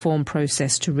reform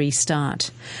process to restart.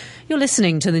 You're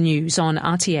listening to the news on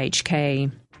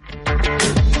RTHK.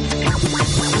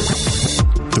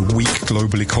 The weak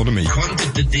global economy.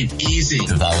 Quantitative easing.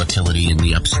 The volatility in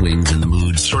the upswings and the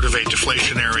moods. Sort of a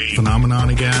deflationary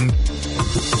phenomenon again.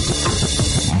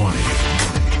 Money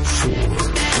for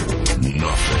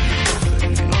nothing.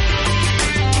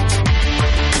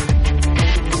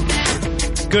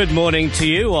 Good morning to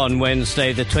you on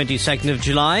Wednesday, the 22nd of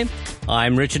July.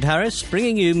 I'm Richard Harris,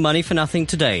 bringing you Money for Nothing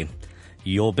today.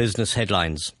 Your business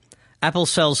headlines. Apple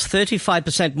sells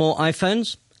 35% more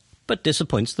iPhones, but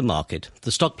disappoints the market.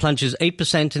 The stock plunges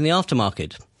 8% in the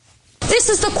aftermarket. This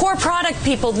is the core product,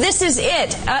 people. This is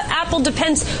it. Apple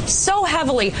depends so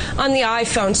heavily on the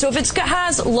iPhone. So if it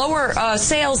has lower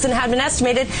sales than had been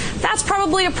estimated, that's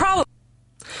probably a problem.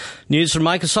 News from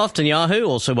Microsoft and Yahoo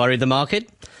also worried the market.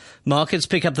 Markets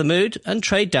pick up the mood and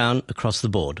trade down across the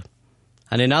board.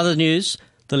 And in other news,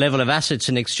 the level of assets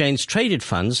in exchange-traded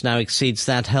funds now exceeds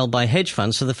that held by hedge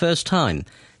funds for the first time,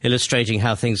 illustrating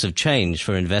how things have changed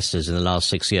for investors in the last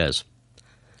 6 years.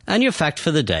 And your fact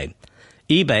for the day.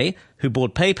 eBay, who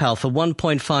bought PayPal for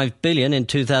 $1.5 billion in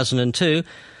 2002,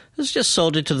 has just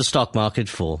sold it to the stock market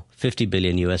for $50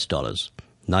 billion US.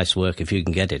 Nice work if you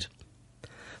can get it.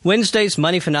 Wednesday's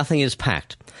Money for Nothing is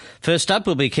packed. First up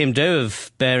will be Kim Do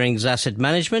of Barings Asset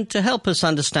Management to help us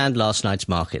understand last night's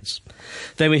markets.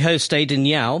 Then we host Aidan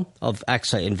Yao of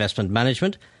AXA Investment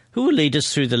Management, who will lead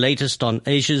us through the latest on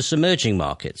Asia's emerging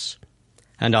markets.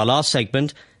 And our last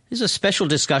segment is a special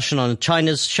discussion on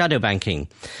China's shadow banking.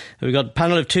 We've got a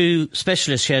panel of two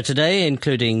specialists here today,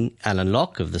 including Alan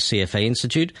Locke of the CFA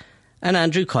Institute and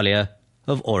Andrew Collier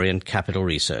of Orient Capital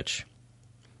Research.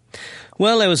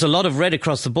 Well, there was a lot of red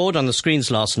across the board on the screens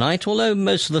last night, although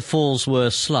most of the falls were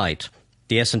slight.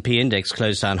 The S&P index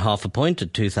closed down 0.5 point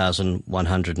at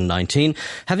 2,119,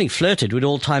 having flirted with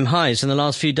all-time highs in the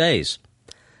last few days.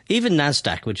 Even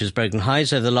Nasdaq, which has broken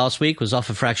highs over the last week, was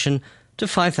off a fraction to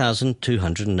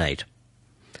 5,208.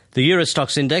 The Euro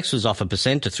Stoxx index was off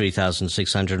 1% to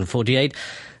 3,648,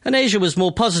 and Asia was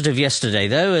more positive yesterday,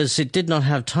 though, as it did not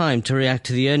have time to react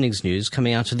to the earnings news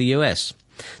coming out of the US.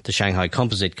 The Shanghai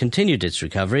Composite continued its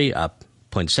recovery, up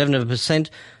 0.7%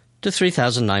 to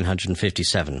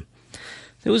 3,957.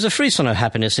 There was a frisson of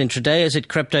happiness intraday as it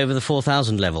crept over the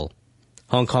 4,000 level.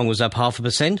 Hong Kong was up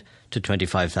 0.5% to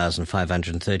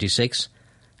 25,536,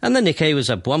 and the Nikkei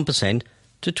was up 1%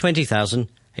 to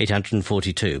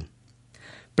 20,842.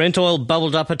 Brent oil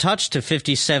bubbled up a touch to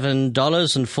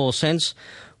 $57.04,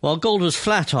 while gold was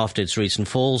flat after its recent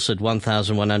falls at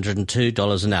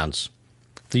 $1,102 an ounce.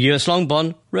 The US long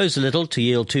bond rose a little to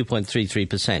yield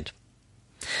 2.33%.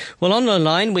 Well, on the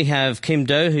line we have Kim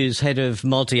Do, who's head of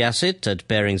multi-asset at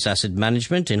Barings Asset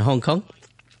Management in Hong Kong.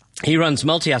 He runs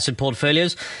multi-asset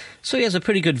portfolios, so he has a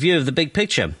pretty good view of the big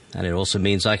picture, and it also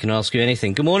means I can ask you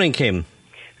anything. Good morning, Kim.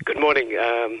 Good morning.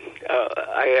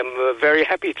 I am very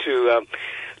happy to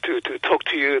talk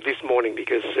to you this morning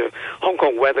because Hong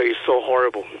Kong weather is so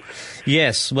horrible.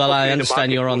 Yes, well, I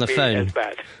understand you're on the phone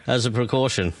as a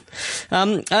precaution.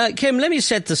 Kim, let me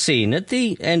set the scene. At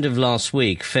the end of last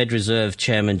week, Fed Reserve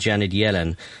Chairman Janet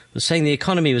Yellen was saying the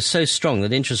economy was so strong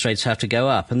that interest rates have to go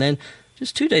up, and then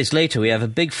just 2 days later, we have a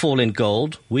big fall in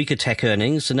gold, weaker tech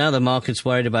earnings, and now the market's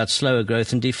worried about slower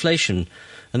growth and deflation.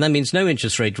 And that means no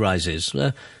interest rate rises.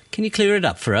 Can you clear it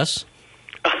up for us?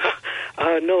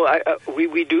 No,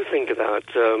 we do think that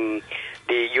the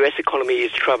U.S. economy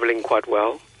is traveling quite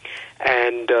well.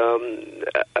 And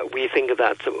we think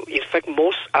that, in fact,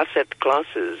 most asset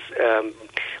classes,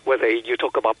 whether you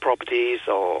talk about properties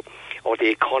or the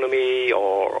economy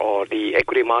or the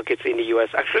equity markets in the U.S.,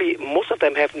 actually, most of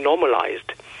them have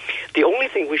normalized. The only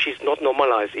thing which is not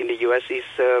normalized in the U.S. is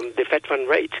the Fed fund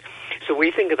rate. So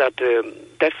we think that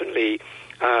definitely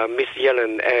Ms.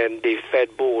 Yellen and the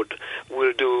Fed board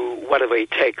will do whatever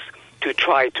it takes to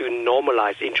try to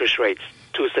normalize interest rates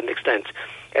to a certain extent.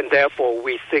 And therefore,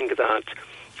 we think that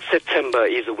September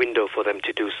is a window for them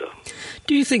to do so.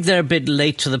 Do you think they're a bit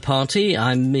late to the party?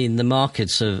 I mean, the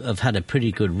markets have had a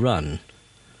pretty good run.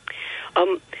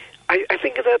 I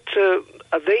think that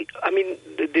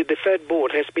the Fed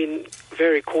board has been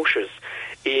very cautious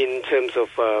in terms of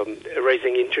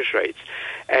raising interest rates.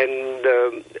 And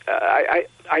I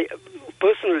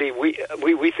personally, we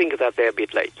think that they're a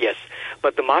bit late, yes.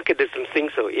 But the market doesn't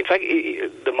think so. In fact,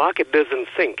 the market doesn't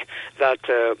think that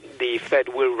the Fed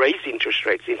will raise interest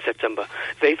rates in September.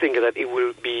 They think that it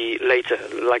will be later,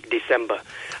 like December.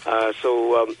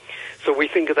 So we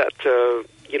think that the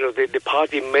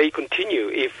party may continue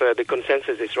if the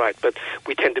consensus is right, but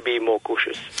we tend to be more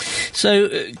cautious. So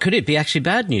could it be actually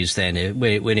bad news then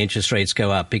when interest rates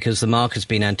go up? Because the market's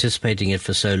been anticipating it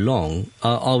for so long.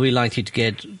 Are we likely to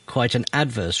get quite an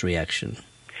adverse reaction?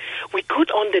 We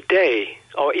could on the day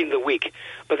or in the week,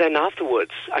 but then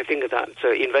afterwards, I think that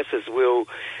investors will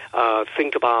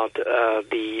think about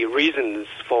the reasons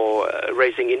for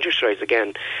raising interest rates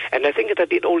again. And I think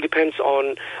that it all depends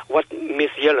on what Ms.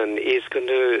 Yellen is going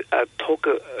to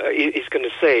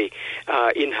say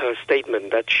in her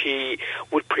statement, that she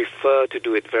would prefer to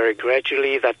do it very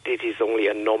gradually, that it is only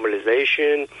a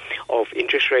normalization of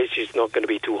interest rates. She's not going to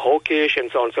be too hawkish and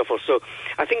so on and so forth. So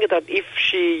I think that if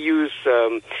she used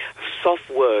soft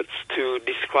words to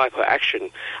describe her action,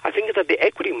 I think that the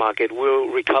equity market will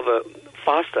recover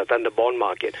faster than the bond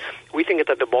market. We think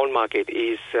that the bond market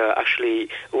is actually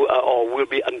or will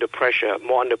be under pressure,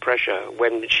 more under pressure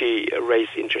when she raises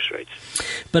interest rates.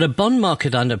 But a bond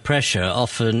market under pressure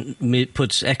often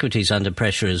puts equities under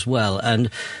pressure as well, and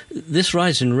this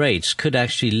rise in rates could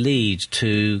actually lead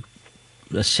to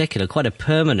a secular, quite a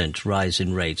permanent rise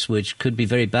in rates, which could be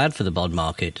very bad for the bond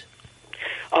market.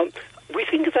 We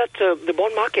think that the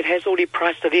bond market has already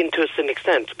priced it in to a certain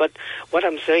extent. But what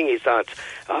I'm saying is that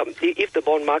if the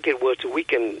bond market were to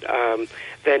weaken,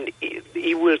 then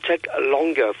it will take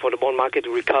longer for the bond market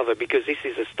to recover, because this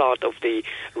is the start of the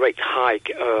rate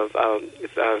hike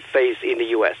phase in the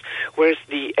U.S. Whereas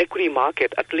the equity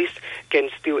market at least can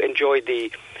still enjoy the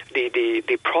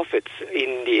profits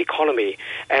in the economy.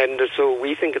 And so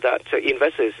we think that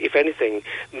investors, if anything,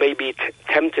 may be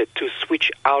tempted to switch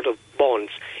out of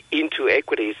bonds into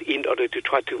equities in order to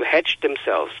try to hedge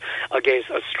themselves against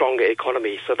a stronger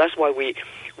economy. So that's why we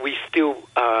still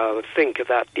think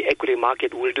that the equity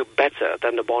market will do better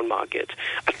than the bond market,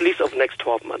 at least over the next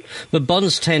 12 months. But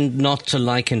bonds tend not to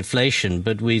like inflation,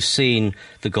 but we've seen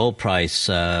the gold price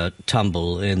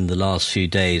tumble in the last few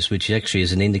days, which actually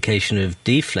is an indication of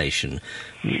deflation.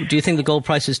 Do you think the gold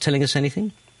price is telling us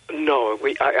anything? No,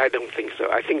 I don't think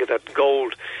so. I think that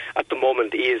gold at the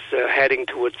moment is heading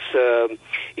towards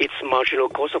its marginal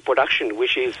cost of production,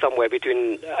 which is somewhere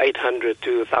between $800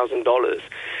 to $1,000,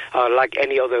 like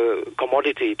any other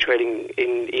commodity trading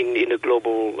in the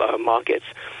global markets.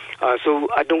 So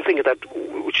I don't think that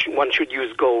one should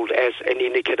use gold as an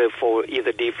indicator for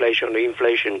either deflation or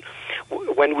inflation.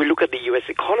 When we look at the U.S.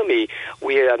 economy,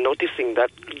 we are noticing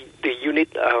that the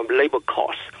unit labor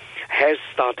cost has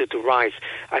started to rise.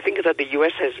 I think that the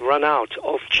U.S. has run out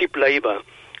of cheap labor,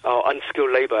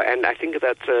 unskilled labor, and I think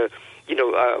that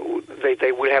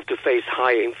they will have to face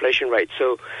higher inflation rates.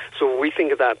 So we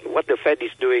think that what the Fed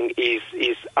is doing is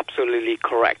absolutely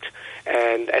correct,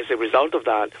 and as a result of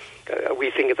that, we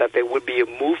think that there will be a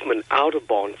movement out of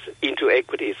bonds into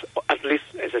equities, at least,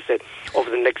 as I said, over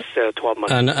the next 12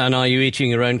 months. And are you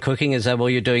eating your own cooking? Is that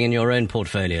what you're doing in your own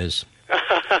portfolios?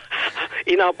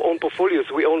 In our own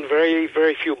portfolios, we own very,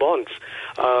 very few bonds.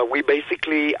 We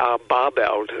basically are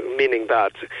barbelled, meaning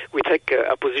that we take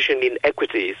a position in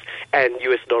equities and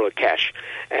US dollar cash,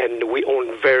 and we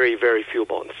own very, very few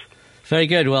bonds. Very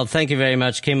good. Well, thank you very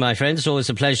much, Kim, my friend. It's always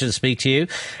a pleasure to speak to you.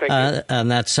 Thank you. And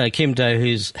that's Kim Do,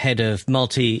 who's head of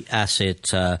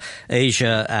multi-asset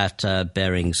Asia at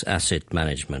Barings Asset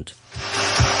Management.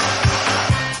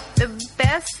 The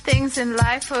best things in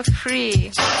life are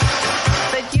free,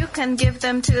 but you can give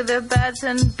them to the birds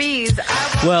and bees.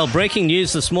 Well, breaking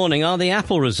news this morning are the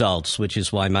Apple results, which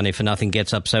is why Money for Nothing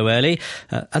gets up so early.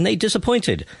 And they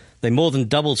disappointed. They more than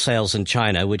doubled sales in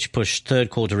China, which pushed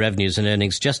third-quarter revenues and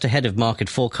earnings just ahead of market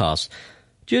forecasts.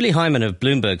 Julie Hyman of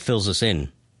Bloomberg fills us in.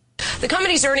 The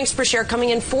company's earnings per share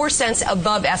coming in 4 cents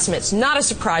above estimates. Not a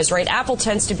surprise, right? Apple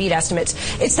tends to beat estimates.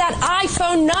 It's that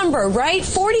iPhone number, right?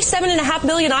 47.5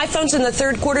 million iPhones in the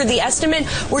third quarter. The estimate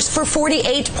was for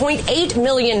 48.8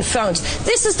 million phones.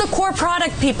 This is the core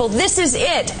product, people. This is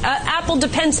it. Apple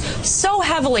depends so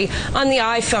heavily on the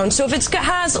iPhone. So if it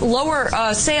has lower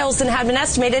sales than had been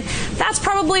estimated, that's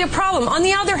probably a problem. On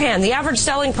the other hand, the average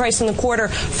selling price in the quarter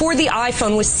for the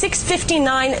iPhone was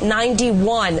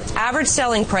 $659.91. Average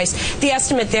selling price. The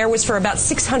estimate there was for about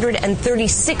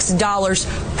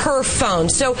 $636 per phone.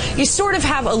 So you sort of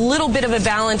have a little bit of a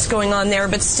balance going on there,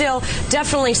 but still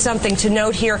definitely something to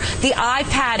note here. The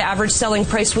iPad average selling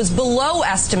price was below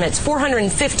estimates,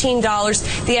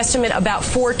 $415. The estimate about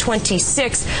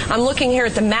 $426. I'm looking here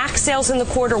at the Mac sales in the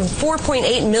quarter,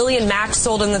 4.8 million Macs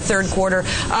sold in the third quarter.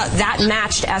 That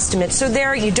matched estimates. So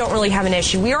there you don't really have an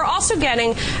issue. We are also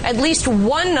getting at least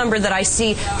one number that I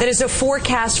see that is a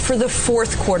forecast for the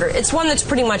fourth quarter. It's one that's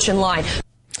pretty much in line.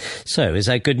 So, is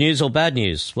that good news or bad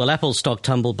news? Well, Apple's stock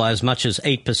tumbled by as much as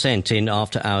 8% in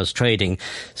after-hours trading.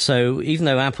 So, even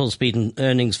though Apple's beaten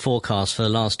earnings forecasts for the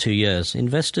last 2 years,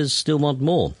 investors still want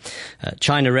more.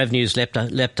 China revenues leapt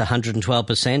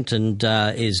 112% and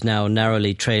is now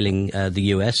narrowly trailing the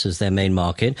US as their main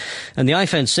market. And the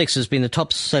iPhone 6 has been the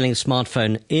top-selling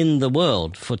smartphone in the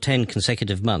world for 10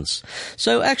 consecutive months.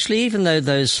 So, actually, even though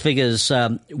those figures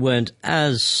weren't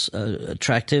as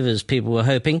attractive as people were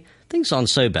hoping, things aren't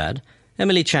so bad.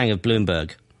 Emily Chang of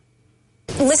Bloomberg.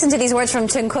 Listen to these words from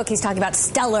Tim Cook. He's talking about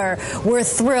stellar. We're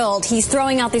thrilled. He's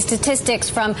throwing out these statistics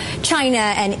from China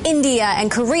and India and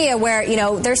Korea where,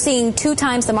 they're seeing 2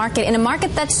 times the market in a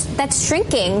market that's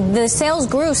shrinking. The sales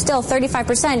grew still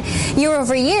 35% year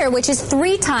over year, which is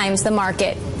 3 times the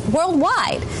market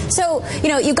worldwide. So,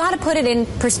 you got to put it in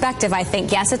perspective, I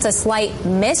think. Yes, it's a slight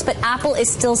miss, but Apple is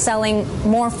still selling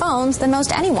more phones than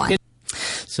most anyone.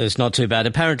 So it's not too bad.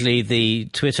 Apparently, the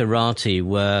Twitterati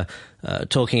were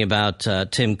talking about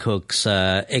Tim Cook's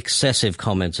excessive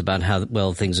comments about how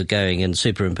well things are going and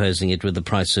superimposing it with the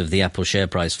price of the Apple share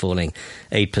price falling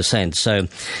 8%. So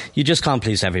you just can't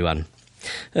please everyone.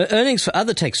 Earnings for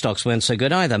other tech stocks weren't so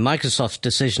good either. Microsoft's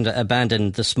decision to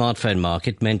abandon the smartphone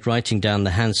market meant writing down the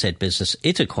handset business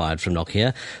it acquired from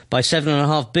Nokia by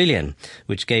 $7.5 billion,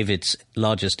 which gave its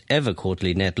largest ever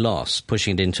quarterly net loss,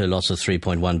 pushing it into a loss of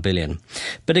 $3.1 billion.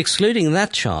 But excluding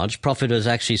that charge, profit was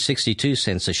actually 62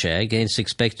 cents a share against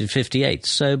expected 58.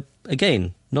 So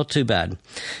again, not too bad.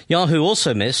 Yahoo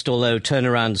also missed, although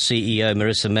turnaround CEO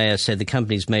Marissa Mayer said the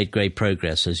company's made great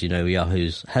progress. As you know,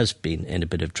 Yahoo has been in a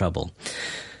bit of trouble.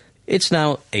 It's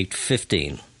now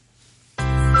 8:15.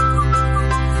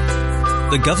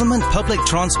 The government public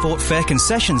transport fare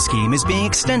concession scheme is being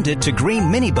extended to green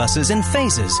minibuses in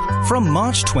phases from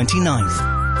March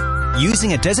 29th.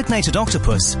 Using a designated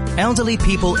octopus, elderly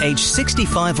people aged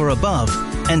 65 or above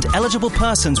and eligible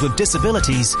persons with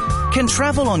disabilities can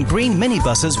travel on green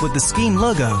minibuses with the scheme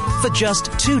logo for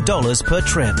just $2 per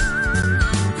trip.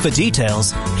 For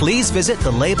details, please visit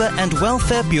the Labour and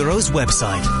Welfare Bureau's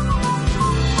website.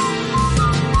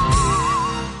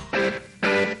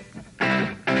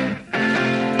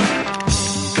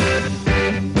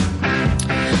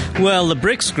 Well, the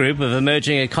BRICS group of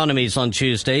emerging economies on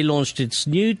Tuesday launched its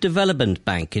new development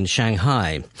bank in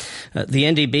Shanghai. The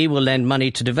NDB will lend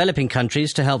money to developing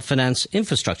countries to help finance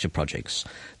infrastructure projects.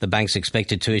 The bank's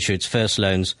expected to issue its first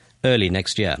loans early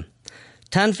next year.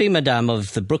 Tanvi Madam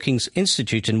of the Brookings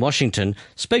Institute in Washington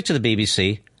spoke to the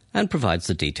BBC and provides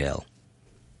the detail.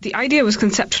 The idea was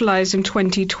conceptualized in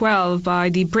 2012 by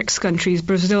the BRICS countries,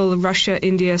 Brazil, Russia,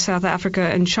 India, South Africa,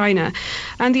 and China.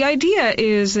 And the idea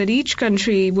is that each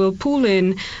country will pool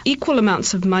in equal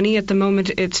amounts of money. At the moment,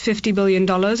 it's $50 billion.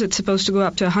 It's supposed to go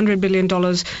up to $100 billion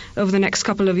over the next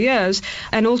couple of years,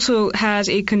 and also has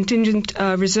a contingent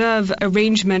reserve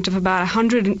arrangement of about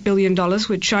 $100 billion,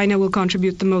 which China will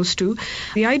contribute the most to.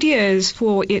 The idea is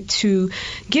for it to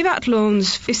give out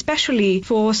loans, especially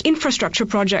for infrastructure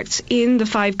projects in the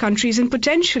 5 countries and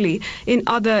potentially in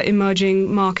other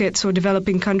emerging markets or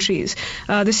developing countries.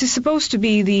 This is supposed to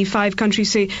be, the 5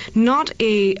 countries say, not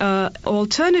a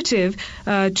alternative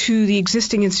to the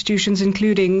existing institutions,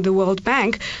 including the World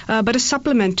Bank, but a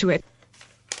supplement to it.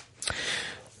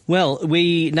 Well,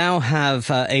 we now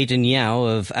have Aidan Yao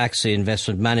of AXA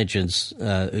Investment Managers,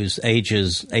 who's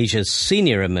Asia's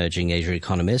senior emerging Asia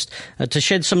economist, to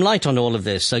shed some light on all of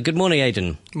this. Good morning,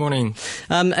 Aidan. Morning.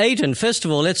 Aidan, first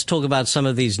of all, let's talk about some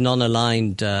of these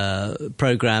non-aligned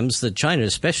programs that China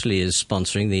especially is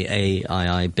sponsoring, the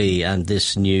AIIB and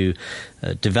this new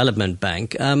development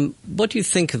bank. What do you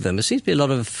think of them? There seems to be a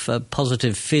lot of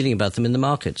positive feeling about them in the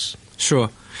markets. Sure.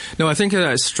 No, I think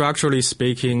structurally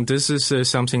speaking, this is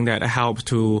something that helped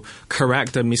to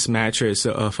correct the mismatches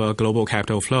of global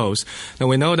capital flows. Now,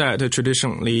 we know that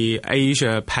traditionally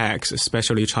Asia PACs,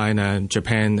 especially China,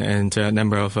 Japan, and a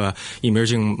number of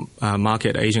emerging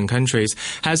market Asian countries,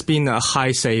 has been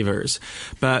high savers.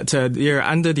 But their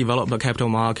underdeveloped capital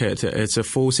market is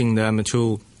forcing them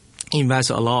to invest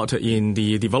a lot in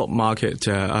the developed market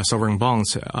sovereign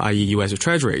bonds, i.e. U.S.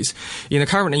 Treasuries. In the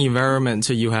current environment,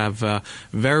 you have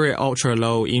very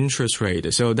ultra-low interest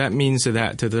rate. So that means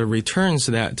that the returns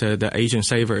that the Asian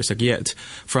savers get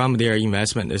from their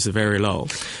investment is very low.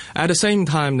 At the same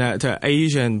time that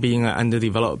Asian being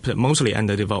mostly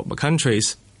underdeveloped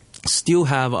countries, still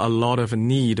have a lot of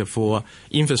need for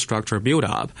infrastructure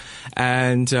build-up.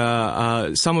 And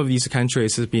some of these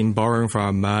countries have been borrowing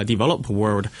from developed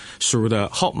world through the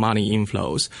hot money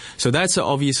inflows. So that's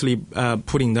obviously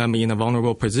putting them in a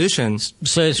vulnerable position.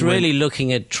 So it's really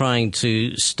looking at trying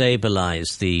to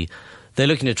stabilize the they're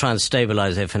looking to try and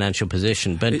stabilize their financial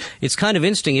position. But it's kind of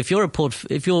interesting if you're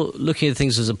looking at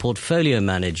things as a portfolio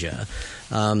manager,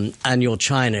 and you're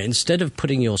China, instead of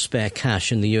putting your spare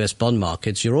cash in the US bond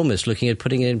markets, you're almost looking at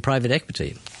putting it in private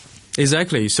equity.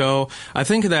 Exactly. So I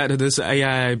think that this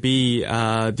AIIB,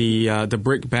 the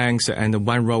BRIC banks and the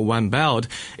One Road, One Belt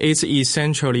is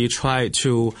essentially try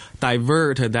to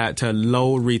divert that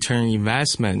low return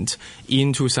investment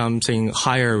into something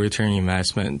higher return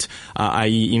investment,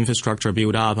 i.e. infrastructure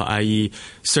build up, i.e.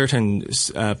 certain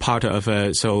part of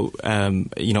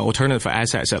alternative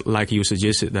assets like you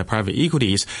suggested, the private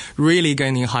equities, really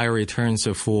gaining higher returns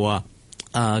for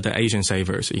the Asian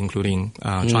savers, including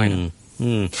China.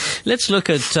 Let's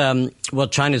look at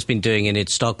what China's been doing in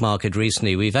its stock market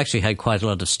recently. We've actually had quite a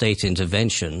lot of state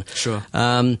intervention. Sure.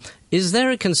 Is there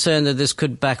a concern that this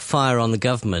could backfire on the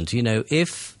government? You know,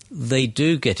 if they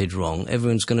do get it wrong,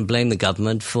 everyone's going to blame the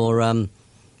government for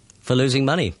losing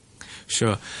money.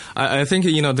 Sure. I think,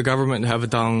 the government have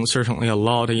done certainly a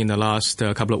lot in the last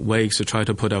couple of weeks to try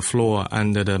to put a floor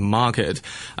under the market.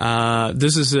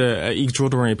 This is an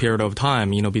extraordinary period of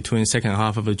time, between second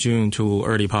half of June to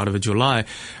early part of July.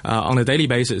 On a daily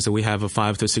basis, we have a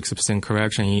 5 to 6%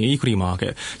 correction in equity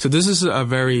market. So this is a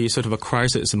very sort of a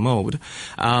crisis mode.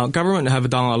 Government have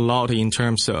done a lot in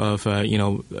terms of,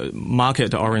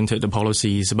 market-oriented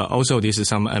policies, but also this is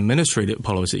some administrative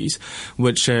policies,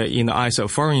 which in the eyes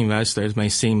of foreign investors may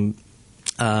seem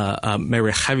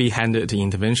very heavy-handed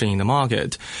intervention in the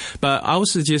market. But I would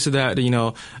suggest that,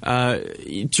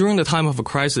 during the time of a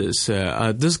crisis,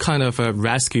 this kind of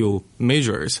rescue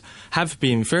measures have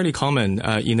been fairly common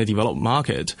in the developed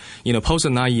market. Post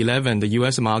 9/11, the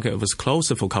U.S. market was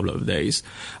closed for a couple of days.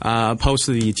 Post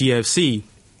the GFC,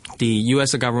 the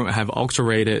U.S. government have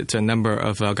octroyed a number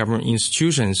of government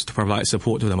institutions to provide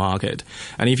support to the market.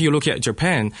 And if you look at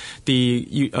Japan,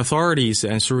 the authorities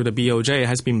and through the BOJ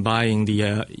has been buying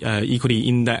the equity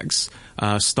index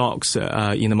stocks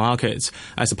in the markets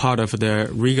as a part of the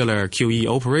regular QE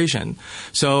operation.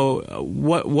 So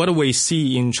what do we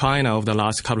see in China over the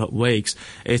last couple of weeks?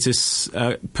 It is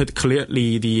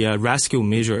particularly the rescue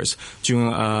measures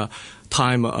during a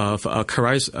time of a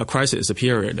crisis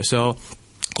period. So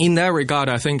in that regard,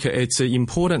 I think it's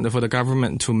important for the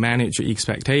government to manage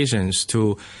expectations,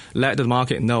 to let the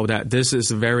market know that this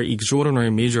is a very extraordinary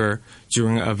measure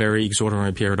during a very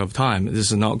extraordinary period of time.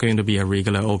 This is not going to be a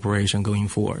regular operation going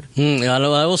forward. I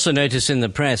also noticed in the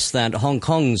press that Hong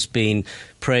Kong's been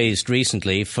praised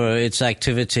recently for its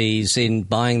activities in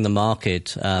buying the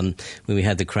market when we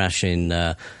had the crash in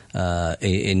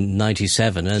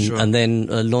 97 and then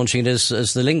launching it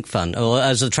as the Link Fund, or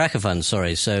as the Tracker Fund,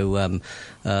 sorry. So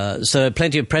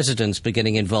plenty of presidents been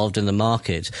getting involved in the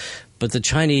market, but the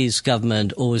Chinese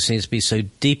government always seems to be so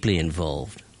deeply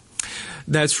involved.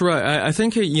 That's right. I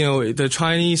think, the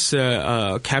Chinese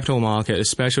capital market,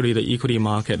 especially the equity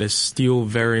market, is still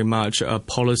very much a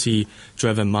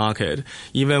policy-driven market.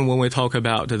 Even when we talk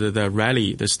about the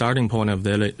rally, the starting point of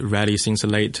the rally since the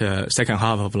late second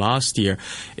half of last year,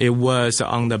 it was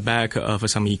on the back of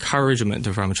some encouragement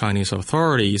from Chinese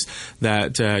authorities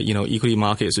that, equity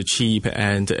market is cheap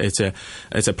and it's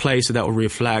a place that will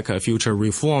reflect future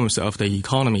reforms of the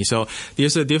economy. So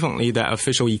there's definitely that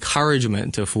official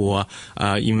encouragement for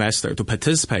investor to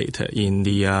participate in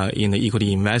the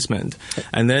equity investment.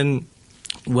 And then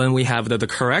when we have the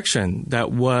correction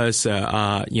that was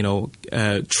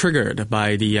triggered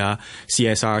by the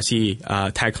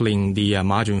CSRC tackling the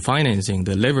margin financing,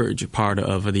 the leverage part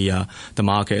of the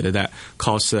market that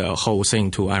caused the whole thing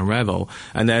to unravel.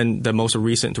 And then the most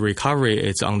recent recovery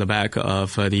is on the back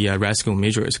of the rescue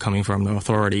measures coming from the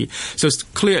authority. So it's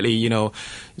clearly,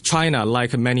 China,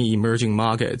 like many emerging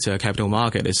markets, capital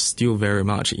market, is still very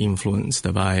much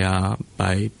influenced by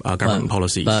government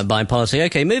policies. By policy.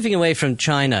 Okay, moving away from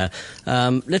China,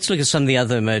 let's look at some of the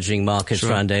other emerging markets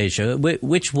around Asia.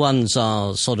 Which ones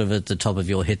are sort of at the top of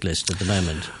your hit list at the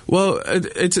moment? Well,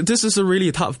 this is a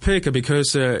really tough pick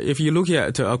because if you look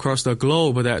at across the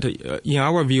globe, that in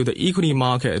our view, the equity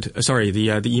market,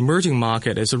 the emerging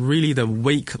market is really the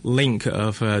weak link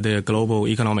of the global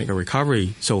economic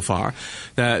recovery so far.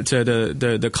 That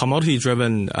the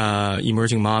commodity-driven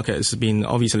emerging markets have been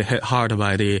obviously hit hard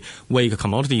by the weak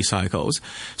commodity cycles.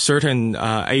 Certain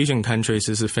Asian countries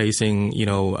is facing,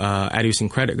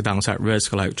 idiosyncratic downside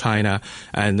risk like China,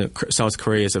 and South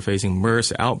Korea is facing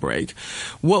MERS outbreak.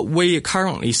 What we are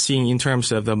currently seeing in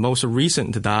terms of the most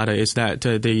recent data is that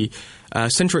the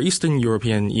Central Eastern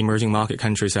European emerging market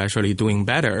countries are actually doing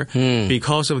better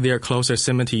because of their closer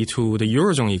proximity to the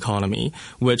Eurozone economy,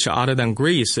 which other than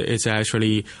Greece is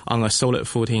actually on a solid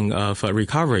footing of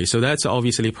recovery. So that's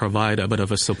obviously provide a bit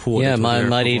of a support. Yeah,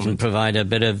 might even provide a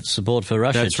bit of support for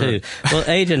Russia That's too. right. Well,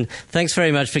 Aidan, thanks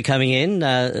very much for coming in.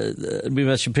 We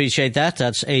much appreciate that.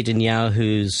 That's Aidan Yao,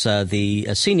 who's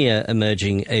the senior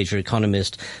emerging Asia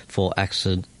economist for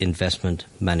AXA Investment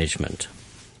Management.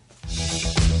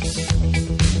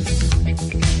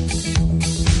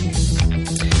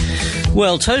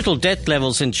 Well, total debt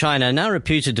levels in China are now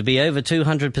reputed to be over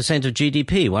 200% of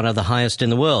GDP, one of the highest in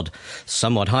the world,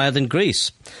 somewhat higher than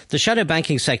Greece. The shadow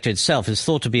banking sector itself is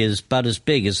thought to be about as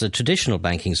big as the traditional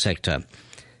banking sector.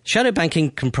 Shadow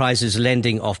banking comprises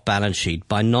lending off balance sheet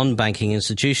by non-banking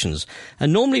institutions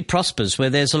and normally prospers where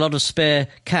there's a lot of spare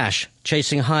cash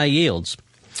chasing higher yields.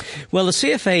 Well, the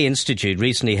CFA Institute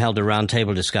recently held a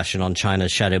roundtable discussion on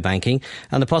China's shadow banking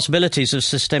and the possibilities of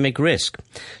systemic risk.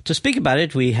 To speak about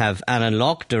it, we have Alan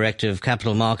Locke, Director of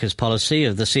Capital Markets Policy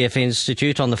of the CFA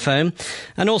Institute, on the phone.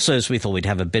 And also, as we thought we'd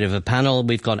have a bit of a panel,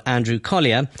 we've got Andrew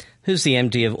Collier, who's the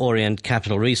MD of Orient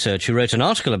Capital Research, who wrote an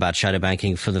article about shadow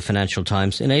banking for the Financial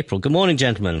Times in April. Good morning,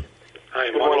 gentlemen.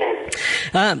 Hi, good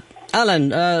morning. Alan,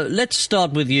 let's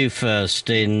start with you first.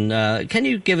 Can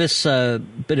you give us a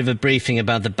bit of a briefing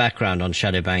about the background on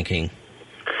shadow banking?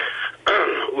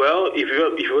 Well, if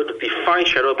you were to define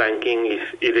shadow banking,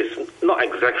 it is not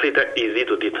exactly that easy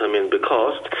to determine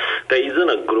because there isn't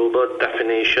a global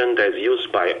definition that's used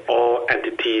by all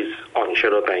entities on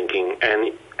shadow banking.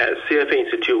 And at CFA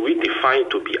Institute, we define it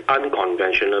to be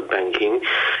unconventional banking,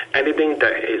 anything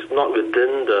that is not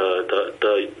within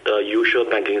the usual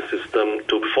banking system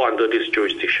to fall under this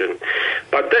jurisdiction.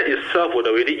 But that itself would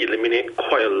already eliminate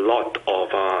quite a lot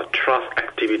of trust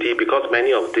activity because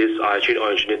many of these are actually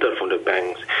originated from the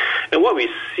banks. And what we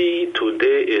see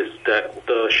today is that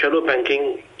the shadow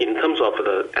banking, in terms of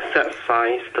the asset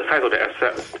size, the size of the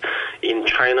assets in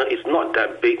China is not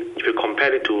that big if you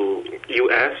compare it to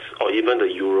US or even the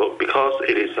Europe, because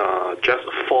it is just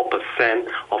 4%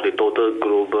 of the total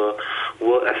global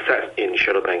world assets in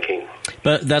shadow banking.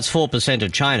 But that's 4%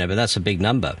 of China, but that's a big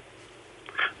number.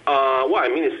 What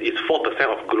I mean is it's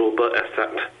 4% of global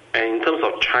assets. And in terms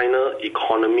of China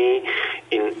economy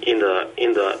in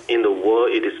the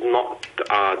world, it is not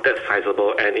that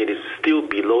sizable, and it is still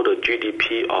below the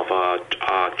GDP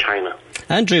of China.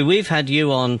 Andrew, we've had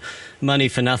you on Money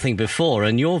for Nothing before,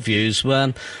 and your views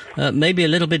were maybe a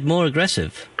little bit more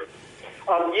aggressive.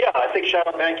 Yeah, I think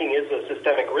shadow banking is a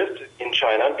systemic risk in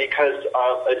China because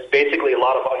it's basically a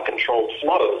lot of uncontrolled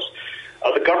flows.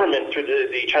 The government, through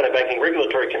the China Banking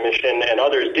Regulatory Commission and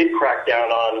others, did crack down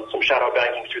on some shadow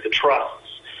banking through the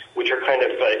trusts, which are kind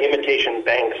of imitation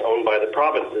banks owned by the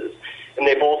provinces. And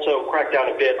they've also cracked down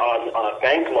a bit on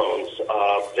bank loans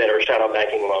that are shadow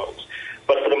banking loans.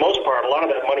 But for the most part, a lot of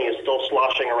that money is still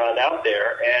sloshing around out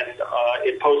there, and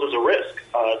it poses a risk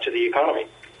to the economy.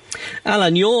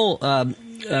 Alan, your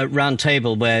round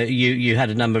table where you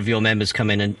had a number of your members come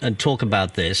in and talk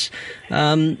about this,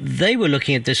 they were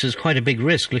looking at this as quite a big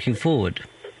risk looking forward.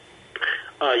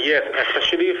 Yes,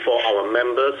 especially for our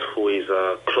members who is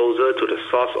closer to the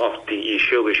source of the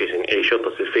issue, which is in Asia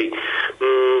Pacific.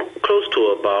 Close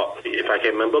to about, if I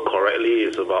can remember correctly,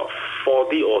 is about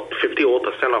 40 or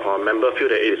 50% of our members feel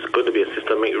that it is going to be a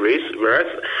systemic risk, whereas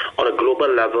on a global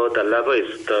level, the level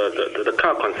is the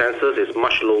kind of consensus is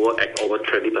much lower at over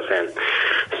 20%.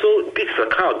 So this is a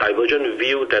kind of divergent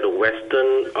view that the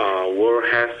Western world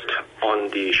has on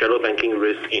the shadow banking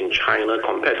risk in China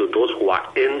compared to those who are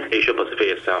in Asia Pacific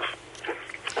itself.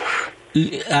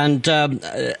 And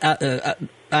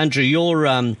Andrew,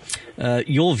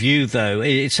 your view, though,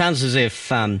 it sounds as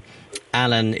if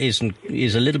Alan is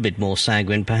a little bit more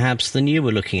sanguine, perhaps, than you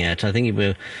were looking at. I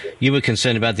think you were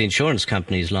concerned about the insurance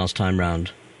companies last time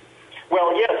round.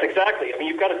 Well, yes, exactly. I mean,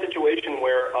 you've got a situation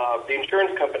where the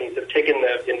insurance companies have taken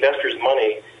the investors'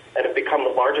 money and have become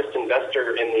the largest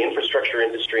investor in the infrastructure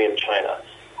industry in China.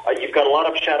 You've got a lot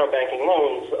of shadow banking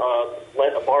loans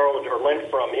borrowed or lent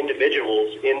from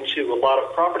individuals into a lot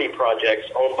of property projects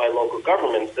owned by local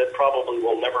governments that probably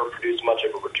will never produce much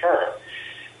of a return.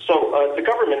 So the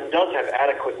government does have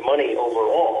adequate money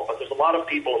overall, but there's a lot of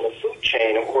people in the food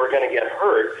chain who are going to get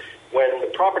hurt when the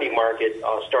property market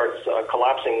starts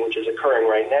collapsing, which is occurring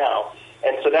right now.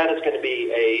 And so that is going to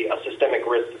be a systemic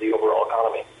risk to the overall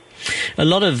economy. A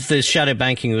lot of this shadow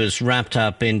banking was wrapped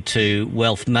up into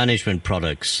wealth management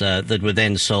products that were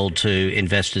then sold to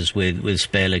investors with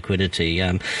spare liquidity.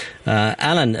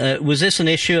 Alan, was this an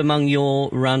issue among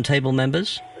your roundtable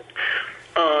members?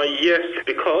 Yes,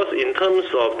 because in terms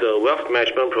of the wealth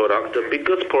management product, the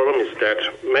biggest problem is that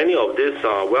many of these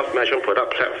wealth management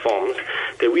product platforms,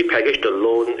 they repackage the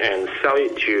loan and sell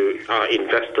it to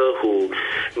investors who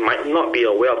might not be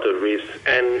aware of the risk.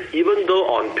 And even though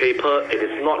on paper it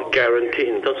is not guaranteed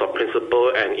in terms of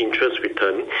principal and interest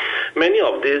return, many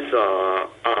of these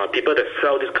people that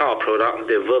sell this kind of product,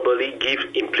 they verbally give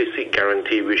implicit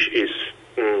guarantee, which is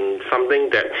something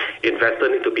that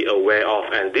investors need to be aware of,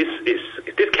 and this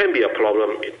can be a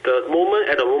problem. At the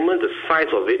moment, the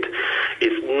size of it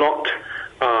is not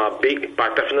big,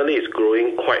 but definitely it's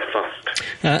growing quite fast.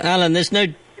 Alan, there's no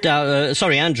doubt.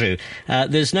 Andrew.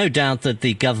 There's no doubt that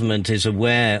the government is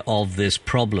aware of this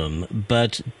problem,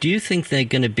 but do you think they're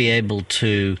going to be able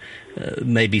to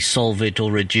maybe solve it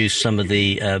or reduce some of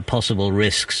the possible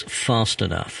risks fast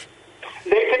enough?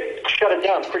 They could shut it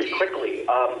down pretty quickly.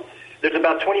 There's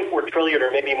about 24 trillion or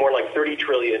maybe more like 30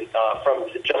 trillion from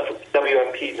just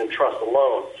WMPs and trusts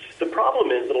alone. The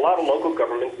problem is that a lot of local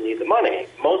governments need the money.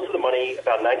 Most of the money,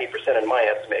 about 90% in my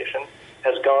estimation,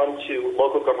 has gone to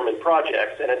local government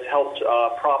projects, and it's helped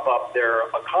prop up their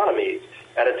economies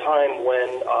at a time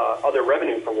when other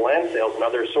revenue from land sales and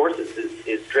other sources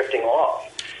is drifting off.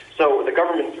 So the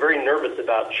government's very nervous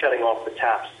about shutting off the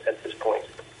taps at this point.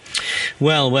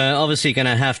 Well, we're obviously going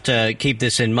to have to keep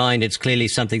this in mind. It's clearly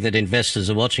something that investors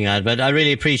are watching at. But I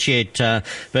really appreciate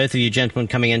both of you gentlemen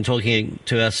coming in and talking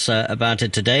to us about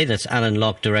it today. That's Alan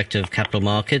Locke, Director of Capital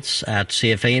Markets at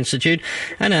CFA Institute,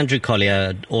 and Andrew Collier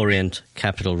at Orient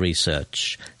Capital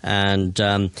Research. And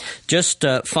just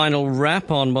a final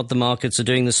wrap on what the markets are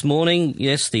doing this morning.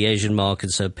 Yes, the Asian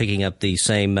markets are picking up the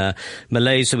same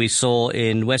malaise that we saw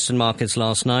in Western markets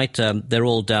last night. They're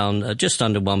all down just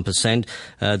under 1%.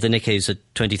 The Nikkei's at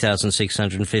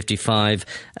 20,655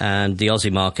 and the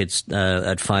Aussie market's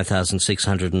at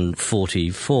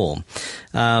 5,644.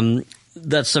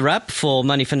 That's the wrap for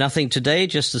Money for Nothing today.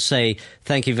 Just to say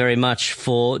thank you very much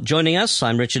for joining us.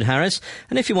 I'm Richard Harris.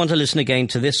 And if you want to listen again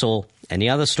to this or any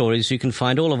other stories, you can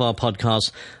find all of our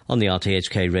podcasts on the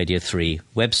RTHK Radio 3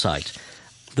 website.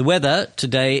 The weather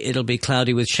today, it'll be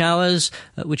cloudy with showers,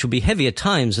 which will be heavy at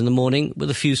times in the morning with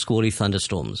a few squally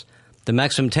thunderstorms. The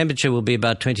maximum temperature will be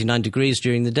about 29 degrees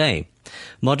during the day.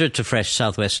 Moderate to fresh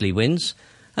southwesterly winds.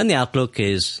 And the outlook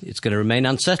is it's going to remain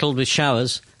unsettled with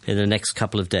showers in the next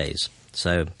couple of days.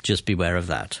 So just beware of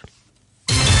that.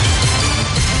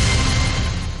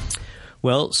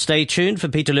 Well, stay tuned for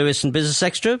Peter Lewis and Business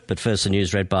Extra, but first the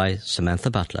news read by Samantha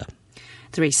Butler.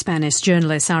 3 Spanish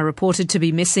journalists are reported to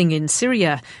be missing in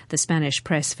Syria. The Spanish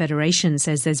Press Federation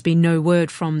says there's been no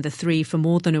word from the 3 for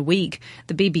more than a week.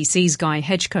 The BBC's Guy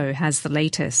Hedgecoe has the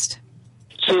latest.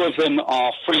 2 of them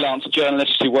are freelance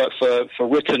journalists who work for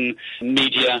written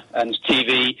media and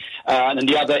TV, and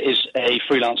the other is a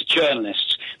freelance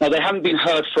journalist. Now, they haven't been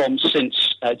heard from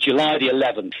since July the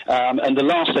 11th, and the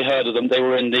last they heard of them, they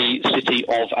were in the city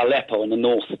of Aleppo in the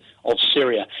north of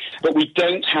Syria. But we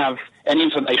don't have any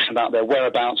information about their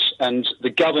whereabouts, and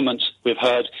the government, we've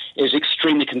heard, is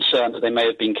extremely concerned that they may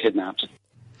have been kidnapped.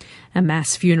 A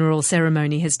mass funeral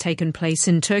ceremony has taken place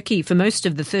in Turkey for most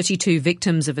of the 32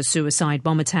 victims of a suicide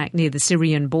bomb attack near the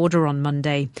Syrian border on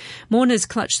Monday. Mourners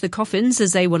clutched the coffins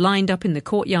as they were lined up in the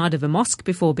courtyard of a mosque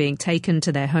before being taken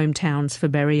to their hometowns for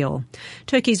burial.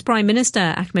 Turkey's Prime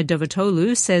Minister Ahmet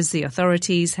Davutoglu says the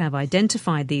authorities have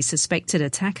identified the suspected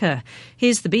attacker.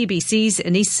 Here's the BBC's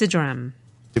Anis Sidram.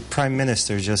 The Prime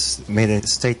Minister just made a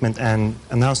statement and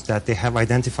announced that they have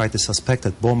identified the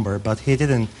suspected bomber, but he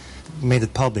didn't made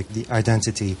it public, the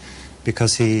identity,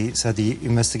 because he said the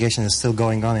investigation is still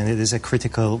going on and it is a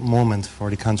critical moment for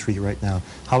the country right now.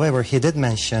 However, he did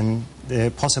mention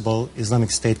the possible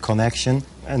Islamic State connection,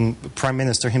 and the Prime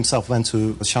Minister himself went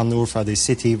to Şanlıurfa, the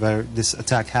city where this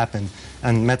attack happened,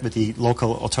 and met with the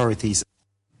local authorities.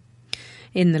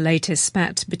 In the latest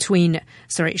spat between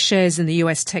shares in the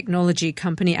US technology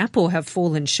company Apple have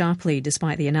fallen sharply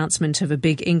despite the announcement of a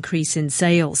big increase in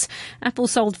sales. Apple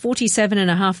sold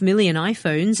 47.5 million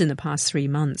iPhones in the past 3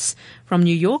 months. From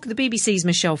New York, the BBC's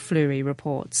Michelle Fleury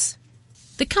reports.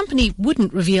 The company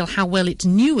wouldn't reveal how well its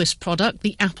newest product,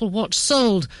 the Apple Watch,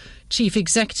 sold. Chief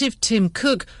Executive Tim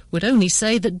Cook would only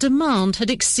say that demand had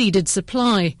exceeded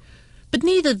supply. But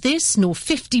neither this nor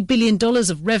 $50 billion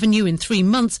of revenue in 3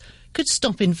 months could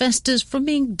stop investors from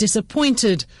being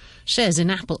disappointed. Shares in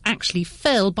Apple actually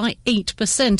fell by 8%